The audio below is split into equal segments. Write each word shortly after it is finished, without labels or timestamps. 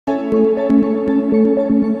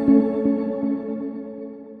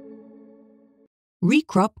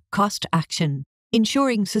RECROP Cost Action,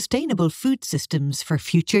 ensuring sustainable food systems for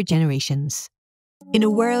future generations. In a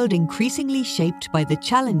world increasingly shaped by the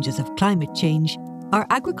challenges of climate change, our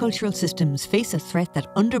agricultural systems face a threat that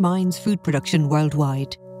undermines food production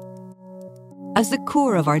worldwide. As the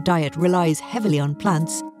core of our diet relies heavily on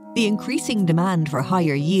plants, the increasing demand for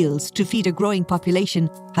higher yields to feed a growing population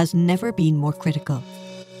has never been more critical.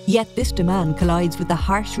 Yet this demand collides with the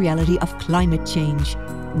harsh reality of climate change.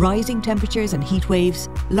 Rising temperatures and heat waves,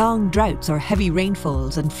 long droughts or heavy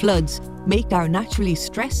rainfalls and floods make our naturally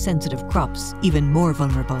stress-sensitive crops even more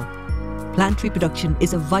vulnerable. Plant reproduction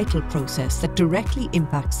is a vital process that directly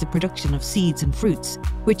impacts the production of seeds and fruits,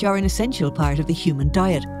 which are an essential part of the human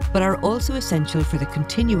diet, but are also essential for the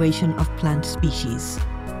continuation of plant species.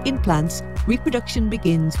 In plants, reproduction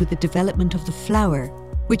begins with the development of the flower,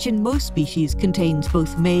 which in most species contains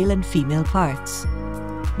both male and female parts.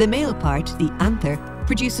 The male part, the anther,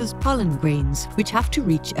 produces pollen grains, which have to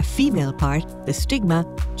reach a female part, the stigma,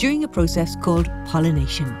 during a process called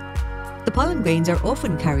pollination. The pollen grains are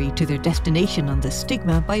often carried to their destination on the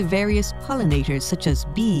stigma by various pollinators such as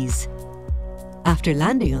bees. After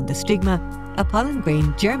landing on the stigma, a pollen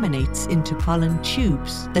grain germinates into pollen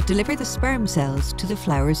tubes that deliver the sperm cells to the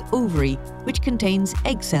flower's ovary, which contains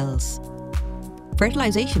egg cells.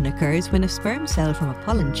 Fertilization occurs when a sperm cell from a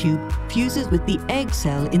pollen tube fuses with the egg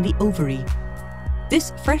cell in the ovary.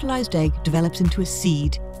 This fertilized egg develops into a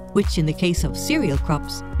seed, which in the case of cereal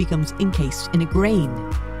crops becomes encased in a grain.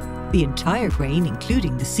 The entire grain,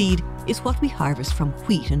 including the seed, is what we harvest from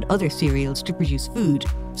wheat and other cereals to produce food,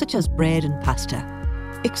 such as bread and pasta.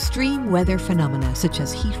 Extreme weather phenomena such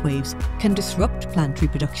as heat waves can disrupt plant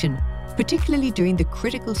reproduction, particularly during the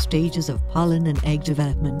critical stages of pollen and egg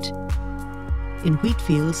development. In wheat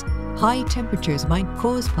fields, high temperatures might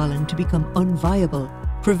cause pollen to become unviable,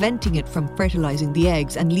 preventing it from fertilizing the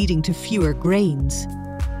eggs and leading to fewer grains.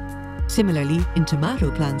 Similarly, in tomato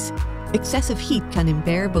plants, excessive heat can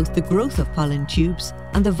impair both the growth of pollen tubes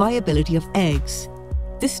and the viability of eggs.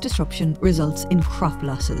 This disruption results in crop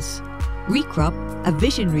losses. RECROP, a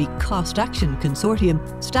visionary cost action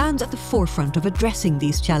consortium, stands at the forefront of addressing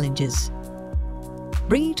these challenges.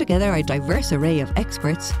 Bringing together a diverse array of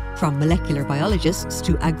experts, from molecular biologists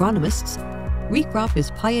to agronomists, RECROP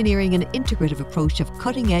is pioneering an integrative approach of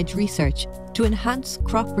cutting-edge research to enhance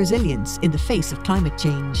crop resilience in the face of climate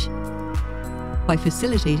change. By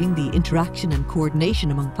facilitating the interaction and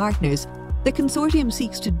coordination among partners, the consortium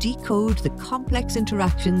seeks to decode the complex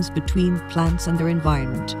interactions between plants and their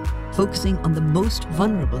environment, focusing on the most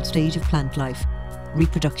vulnerable stage of plant life,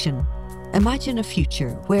 reproduction. Imagine a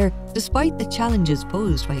future where, despite the challenges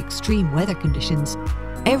posed by extreme weather conditions,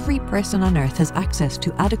 every person on Earth has access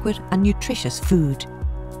to adequate and nutritious food.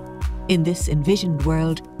 In this envisioned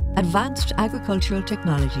world, advanced agricultural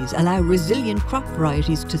technologies allow resilient crop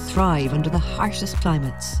varieties to thrive under the harshest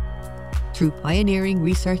climates. Through pioneering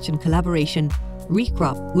research and collaboration,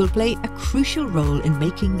 RECROP will play a crucial role in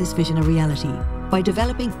making this vision a reality by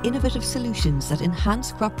developing innovative solutions that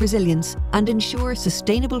enhance crop resilience and ensure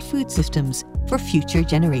sustainable food systems for future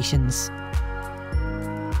generations.